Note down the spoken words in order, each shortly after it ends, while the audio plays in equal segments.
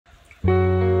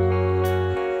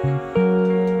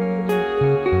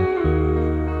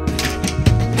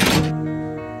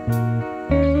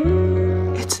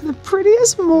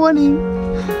morning.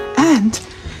 And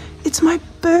it's my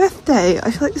birthday. I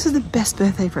feel like this is the best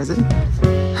birthday present.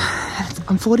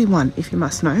 I'm 41, if you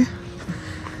must know.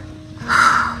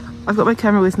 I've got my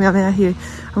camera with me. I'm out here.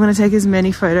 I'm going to take as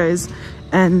many photos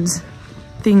and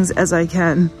things as I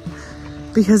can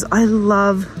because I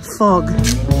love fog.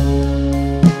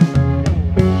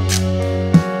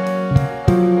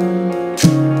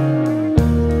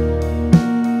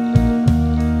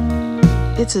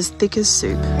 It's as thick as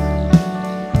soup.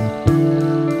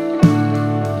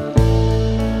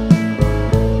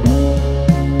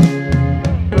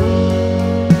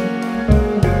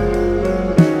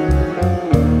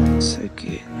 So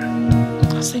good.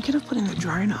 I was thinking of putting the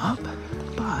drone up,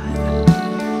 but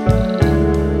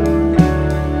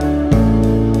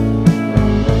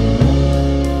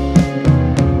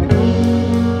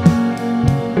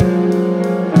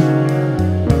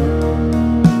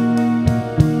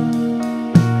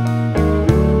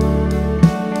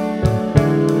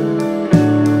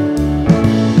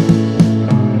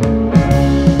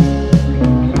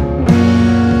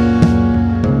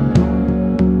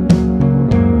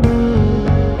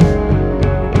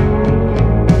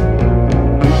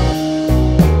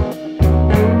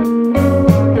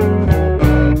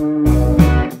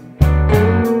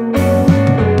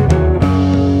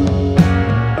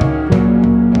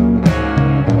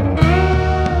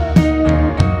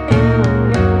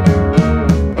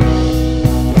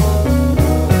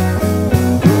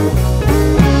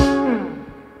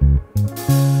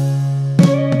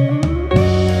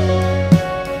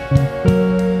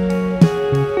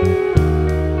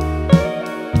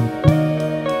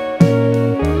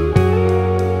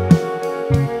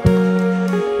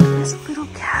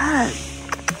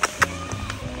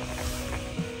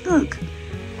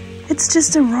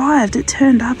just arrived. It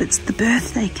turned up. It's the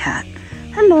birthday cat.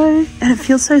 Hello. And it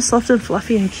feels so soft and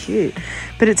fluffy and cute,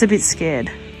 but it's a bit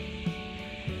scared.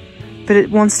 But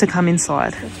it wants to come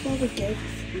inside. That's why we gave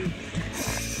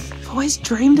it. I've always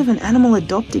dreamed of an animal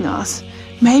adopting us.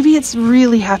 Maybe it's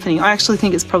really happening. I actually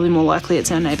think it's probably more likely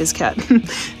it's our neighbour's cat and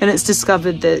it's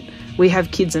discovered that we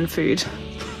have kids and food.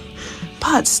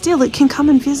 But still, it can come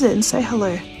and visit and say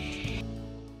hello.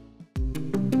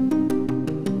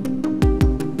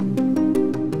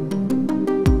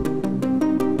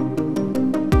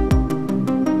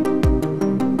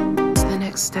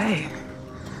 Day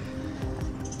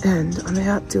and I'm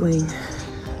out doing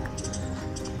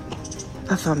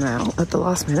a thumbnail at the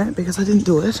last minute because I didn't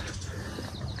do it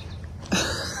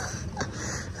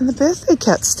and the birthday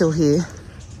cat's still here.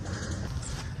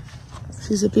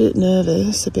 She's a bit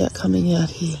nervous about coming out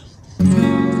here.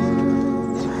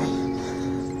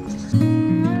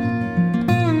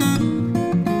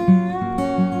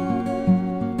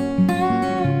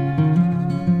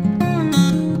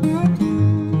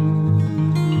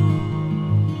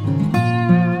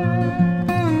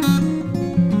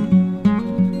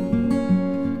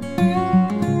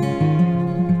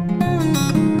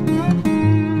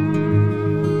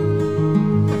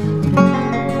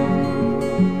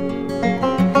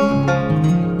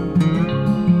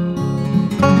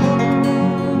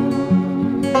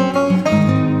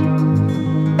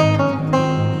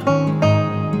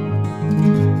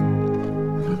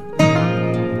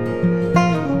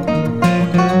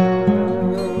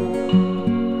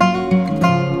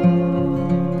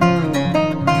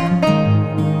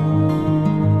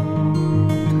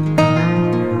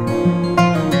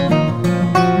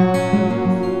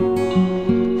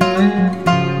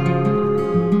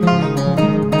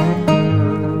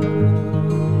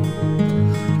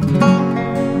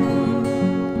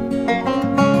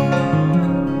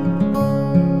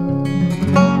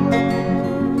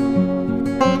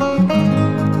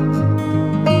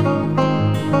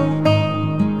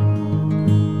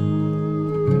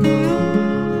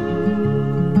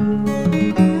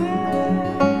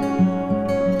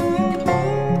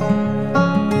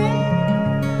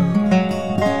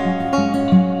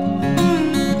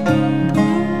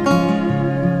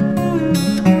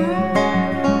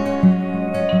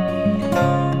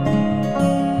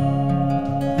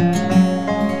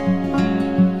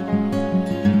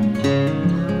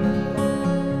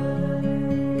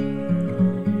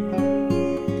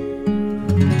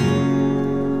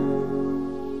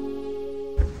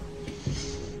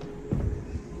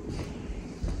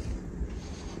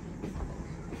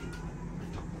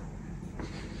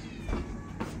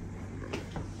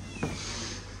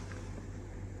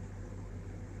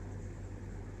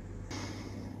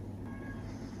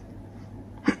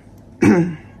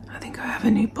 I think I have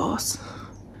a new boss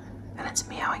and it's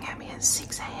meowing at me at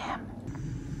 6 AM.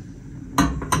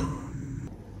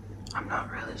 I'm not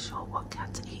really sure what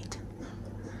cats eat,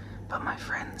 but my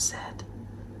friend said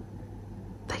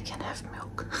they can have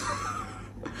milk.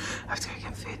 I have to go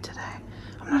get food today.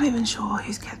 I'm not even sure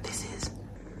whose cat this is.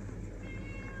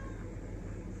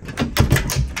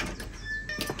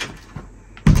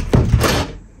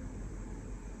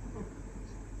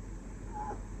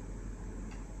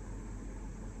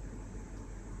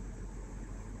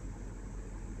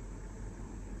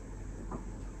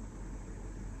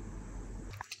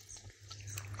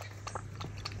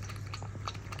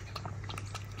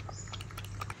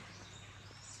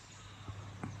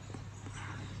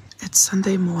 It's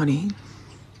Sunday morning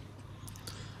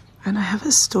and I have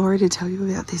a story to tell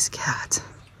you about this cat,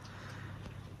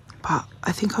 but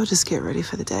I think I'll just get ready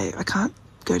for the day. I can't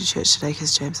go to church today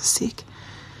because James is sick.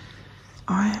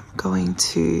 I am going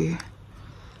to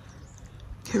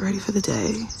get ready for the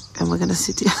day and we're going to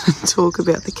sit down and talk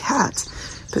about the cat.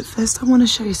 But first I want to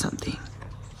show you something.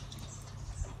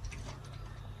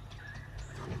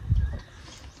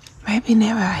 Maybe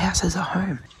now our house is a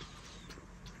home.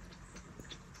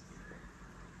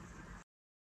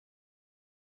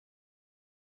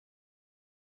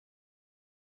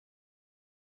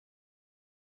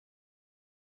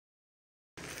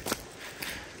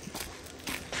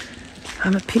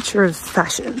 I'm a picture of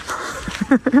fashion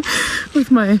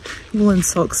with my woolen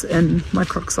socks and my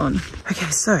Crocs on. Okay,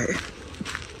 so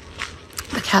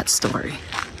the cat story.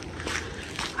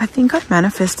 I think I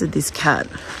manifested this cat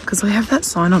because we have that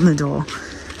sign on the door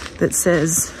that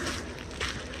says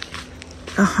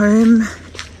a home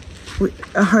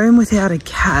without a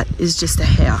cat is just a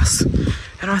house.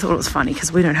 And I thought it was funny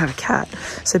because we don't have a cat.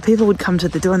 So people would come to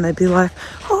the door and they'd be like,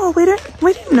 oh, we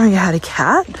didn't know you had a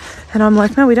cat. And I'm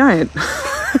like, no, we don't.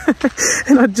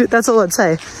 And that's all I'd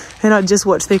say. And I'd just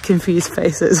watch their confused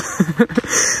faces.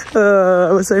 It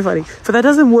was so funny. But that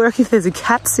doesn't work if there's a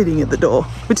cat sitting at the door,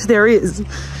 which there is.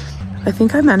 I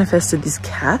think I manifested this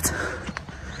cat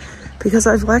because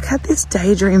I've like had this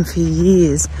daydream for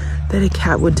years that a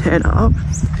cat would turn up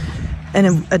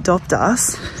and adopt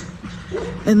us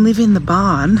and live in the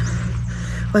barn,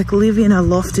 like live in a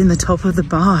loft in the top of the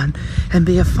barn and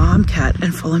be a farm cat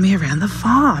and follow me around the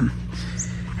farm.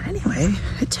 And anyway,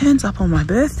 it turns up on my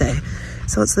birthday.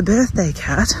 So it's the birthday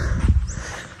cat.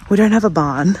 We don't have a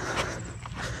barn,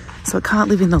 so it can't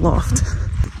live in the loft.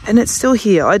 And it's still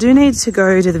here. I do need to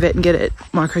go to the vet and get it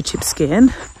microchip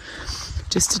scanned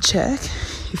just to check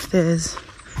if there's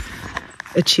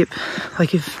a chip,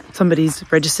 like if somebody's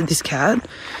registered this cat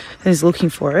and is looking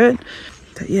for it.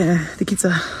 But yeah, the kids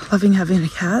are loving having a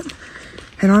cat.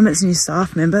 And I'm its new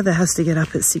staff member that has to get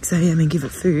up at 6 AM and give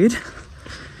it food.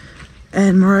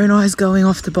 And Moroni's going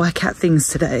off to buy cat things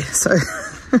today. So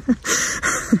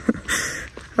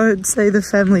I'd say the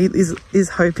family is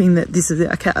hoping that this is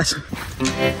our cat.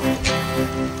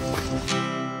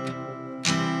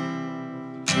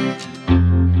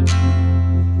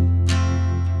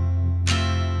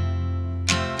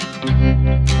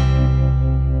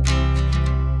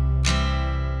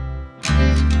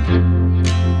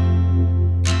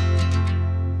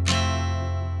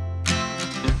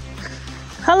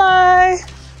 Hello.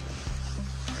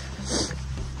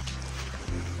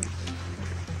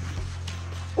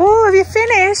 Oh, have you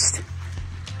finished?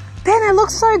 Ben, it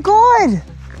looks so good.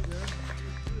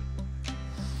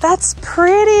 That's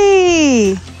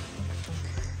pretty.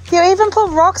 You even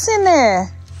put rocks in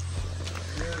there.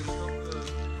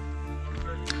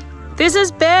 This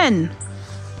is Ben.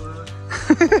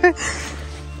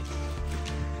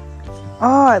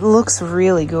 Oh, it looks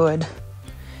really good.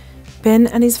 Ben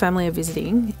and his family are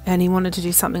visiting and he wanted to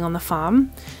do something on the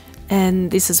farm,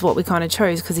 and this is what we kind of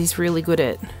chose because he's really good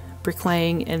at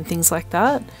bricklaying and things like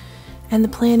that. And the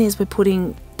plan is we're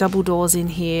putting double doors in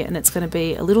here and it's going to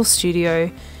be a little studio.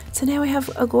 So now we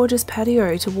have a gorgeous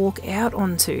patio to walk out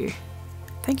onto.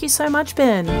 Thank you so much,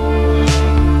 Ben.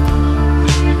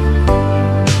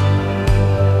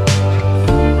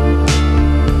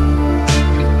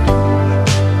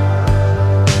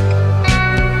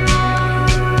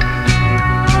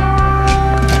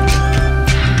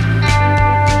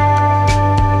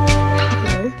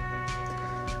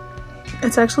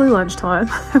 It's actually lunchtime.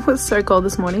 It was so cold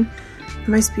this morning.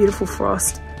 The most beautiful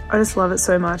frost. I just love it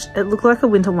so much. It looked like a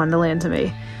winter wonderland to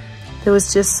me. There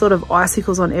was just sort of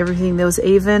icicles on everything. There was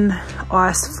even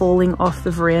ice falling off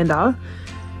the veranda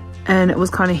and it was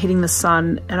kind of hitting the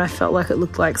sun and I felt like it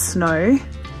looked like snow.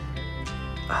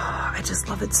 Oh, I just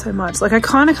love it so much. Like I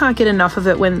kind of can't get enough of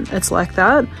it when it's like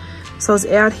that. So I was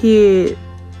out here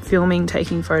filming,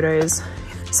 taking photos.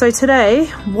 So today,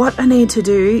 what I need to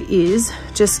do is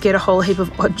just get a whole heap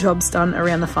of odd jobs done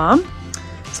around the farm.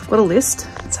 So I've got a list.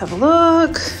 Let's have a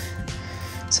look.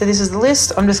 So this is the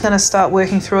list. I'm just going to start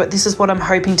working through it. This is what I'm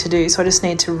hoping to do. So I just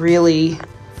need to really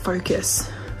focus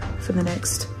for the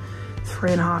next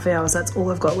 3.5 hours. That's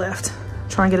all I've got left.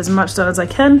 Try and get as much done as I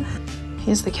can.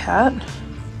 Here's the cat.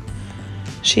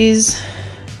 She's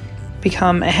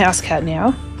become a house cat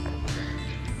now.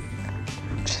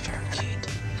 She's very cute.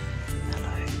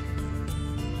 Hello.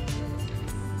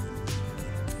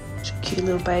 She's a cute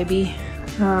little baby.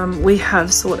 We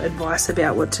have sought advice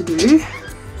about what to do.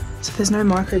 So there's no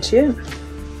microchip.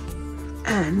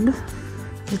 And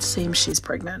it seems she's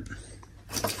pregnant.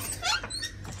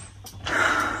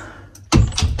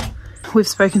 We've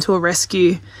spoken to a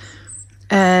rescue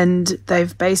and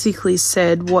they've basically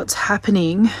said what's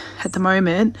happening at the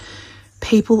moment,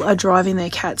 people are driving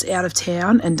their cats out of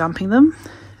town and dumping them,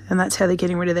 and that's how they're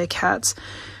getting rid of their cats,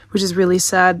 which is really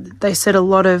sad. They said a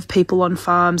lot of people on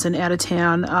farms and out of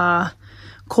town are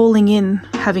calling in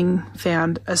having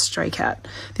found a stray cat.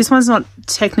 This one's not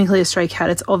technically a stray cat,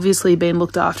 it's obviously been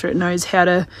looked after. It knows how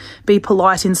to be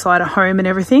polite inside a home and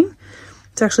everything.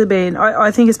 It's actually been,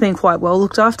 I think it's been quite well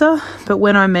looked after, but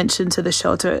when I mentioned to the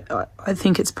shelter, I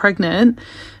think it's pregnant,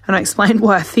 and I explained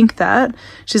why I think that,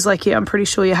 she's like, yeah, I'm pretty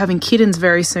sure you're having kittens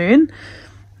very soon.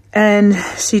 And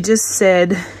she just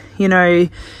said, you know,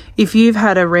 if you've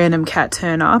had a random cat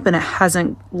turn up and it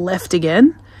hasn't left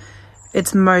again,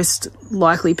 it's most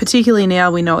likely, particularly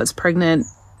now we know it's pregnant,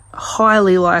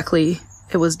 highly likely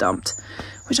it was dumped,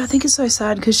 which I think is so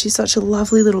sad because she's such a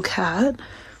lovely little cat.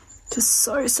 Just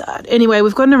so sad. Anyway,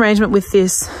 we've got an arrangement with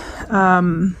this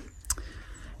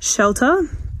shelter.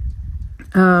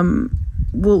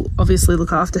 We'll obviously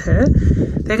look after her.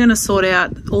 They're going to sort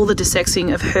out all the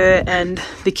desexing of her and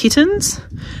the kittens.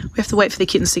 We have to wait for the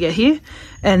kittens to get here,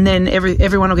 and then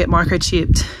everyone will get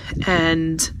microchipped,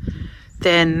 and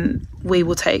then we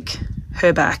will take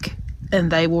her back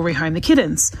and they will rehome the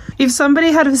kittens. If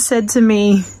somebody had have said to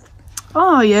me,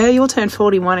 oh yeah, you'll turn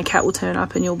 41, a cat will turn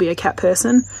up and you'll be a cat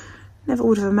person, never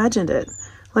would have imagined it.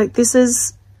 Like, this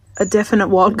is a definite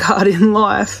wild card in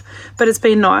life, but it's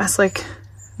been nice. Like,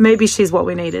 maybe she's what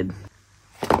we needed.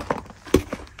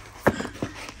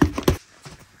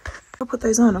 I'll put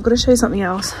those on. I've got to show you something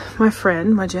else. My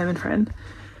friend, my German friend,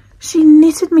 she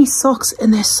knitted me socks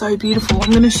and they're so beautiful.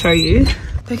 I'm going to show you.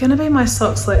 They're going to be my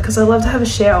socks, like, because I love to have a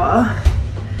shower.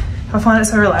 I find it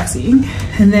so relaxing,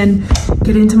 and then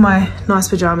get into my nice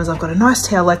pajamas. I've got a nice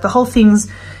towel, like the whole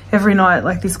thing's every night,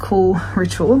 like this cool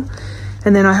ritual.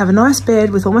 And then I have a nice bed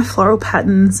with all my floral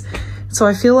patterns. So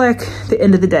I feel like the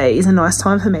end of the day is a nice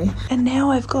time for me. And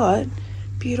now I've got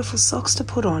beautiful socks to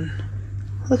put on.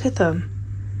 Look at them.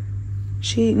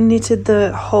 She knitted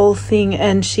the whole thing,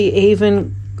 and she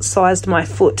even sized my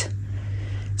foot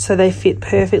so they fit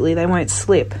perfectly, they won't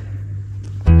slip.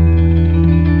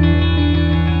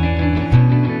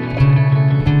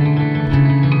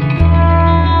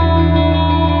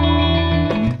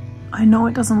 I know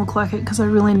it doesn't look like it because I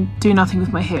really do nothing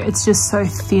with my hair. It's just so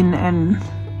thin and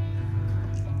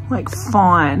like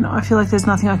fine. I feel like there's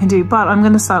nothing I can do, but I'm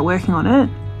going to start working on it.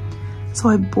 So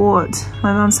I bought,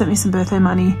 my mum sent me some birthday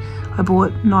money. I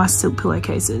bought nice silk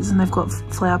pillowcases and they've got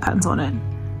flower patterns on it.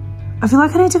 I feel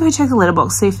like I need to go check the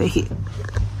letterbox, see if they're here.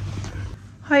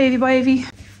 Hi Evie, bye Evie.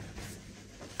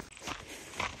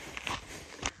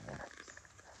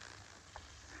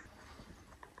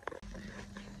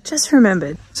 Just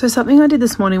remembered. So something I did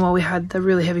this morning while we had the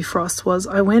really heavy frost was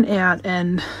I went out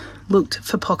and looked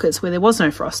for pockets where there was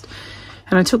no frost,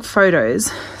 and I took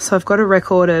photos. So I've got a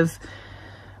record of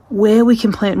where we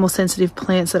can plant more sensitive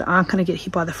plants that aren't going to get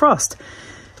hit by the frost.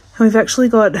 And we've actually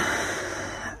got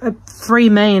 3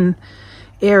 main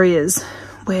areas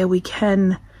where we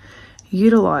can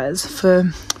utilize for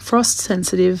frost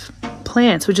sensitive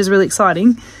plants, which is really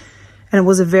exciting. And it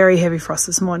was a very heavy frost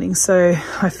this morning, so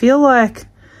I feel like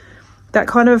that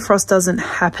kind of frost doesn't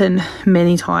happen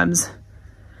many times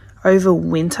over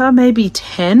winter, maybe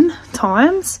 10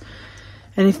 times.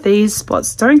 And if these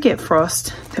spots don't get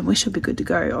frost, then we should be good to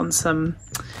go on some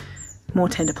more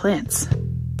tender plants.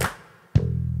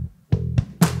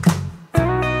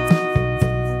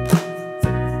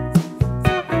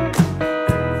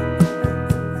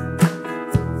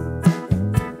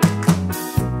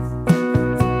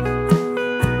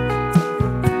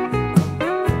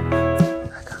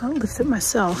 It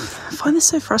myself. I find this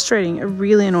so frustrating. It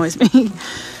really annoys me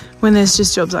when there's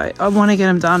just jobs I want to get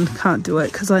them done, can't do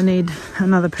it because I need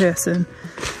another person.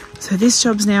 So this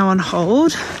job's now on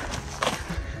hold.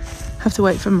 Have to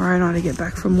wait for Moroni to get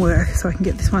back from work so I can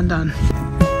get this one done.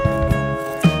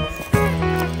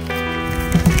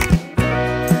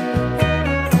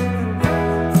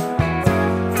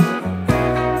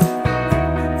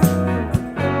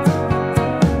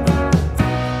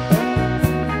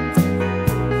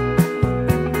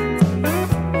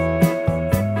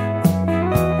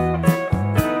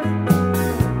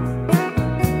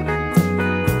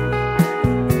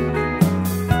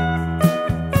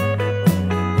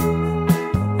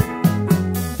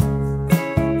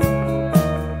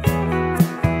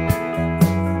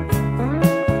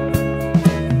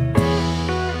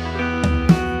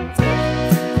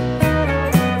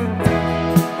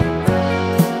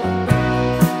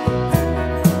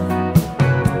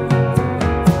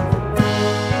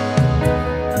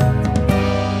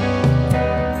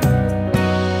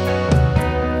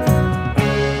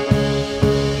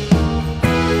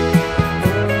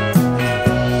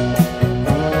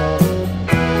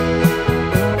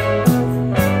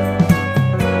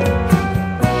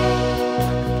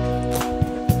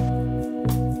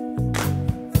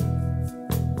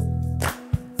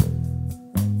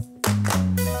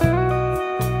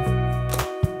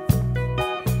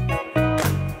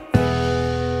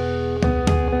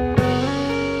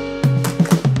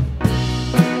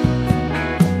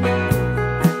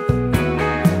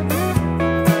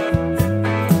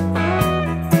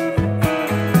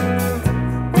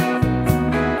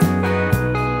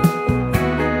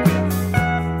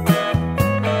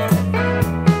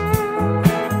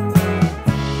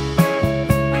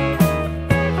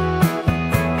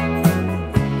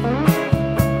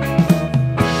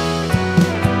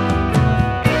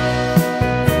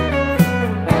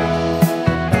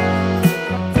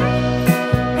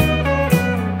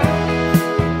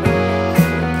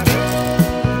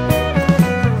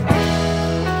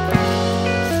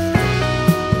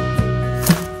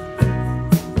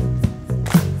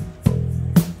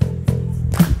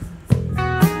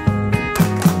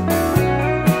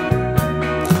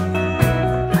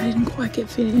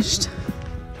 finished.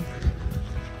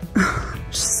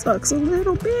 Just sucks a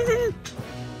little bit.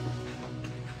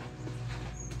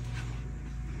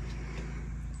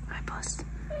 Hi, boss.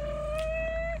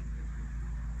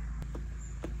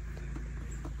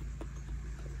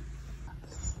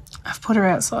 I've put her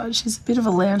outside. She's a bit of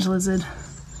a lounge lizard.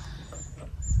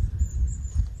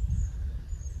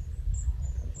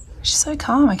 She's so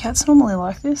calm. My cat's normally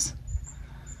like this.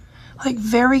 Like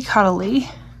very cuddly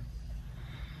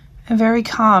and very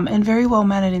calm and very well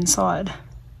mannered inside.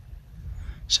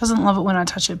 She doesn't love it when I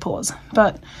touch her paws,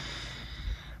 but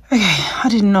okay, I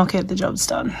did not get the jobs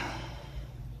done.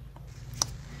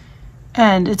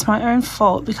 And it's my own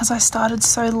fault because I started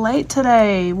so late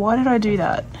today. Why did I do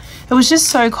that? It was just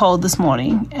so cold this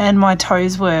morning and my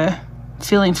toes were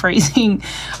feeling freezing.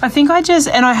 I think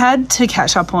and I had to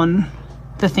catch up on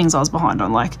the things I was behind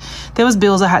on. Like there was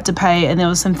bills I had to pay and there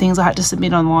was some things I had to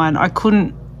submit online. I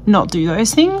couldn't not do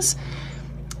those things.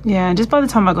 Yeah, and just by the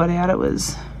time I got out, it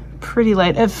was pretty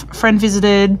late. A friend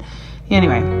visited.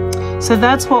 Anyway, so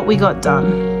that's what we got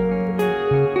done.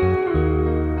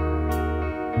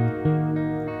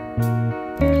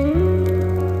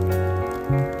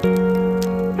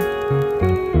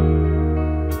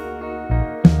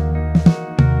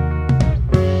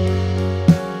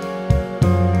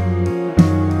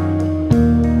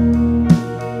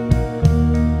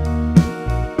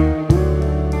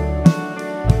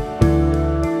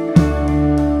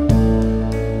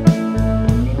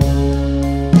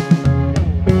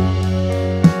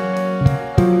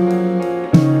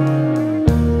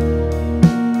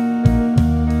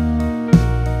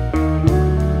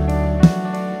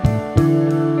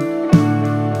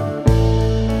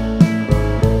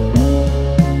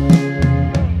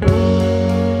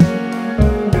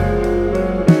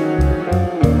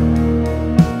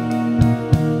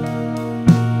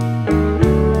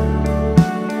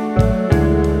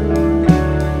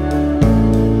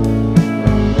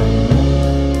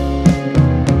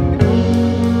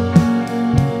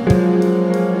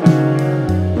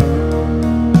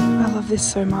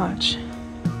 So much.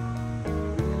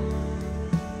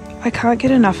 I can't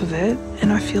get enough of it,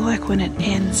 and I feel like when it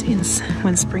ends,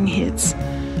 when spring hits,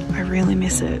 I really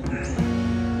miss it.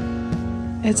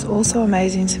 It's also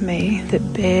amazing to me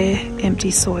that bare,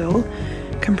 empty soil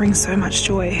can bring so much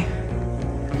joy.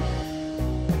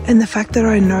 And the fact that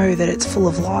I know that it's full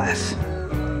of life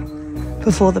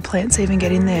before the plants even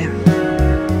get in there.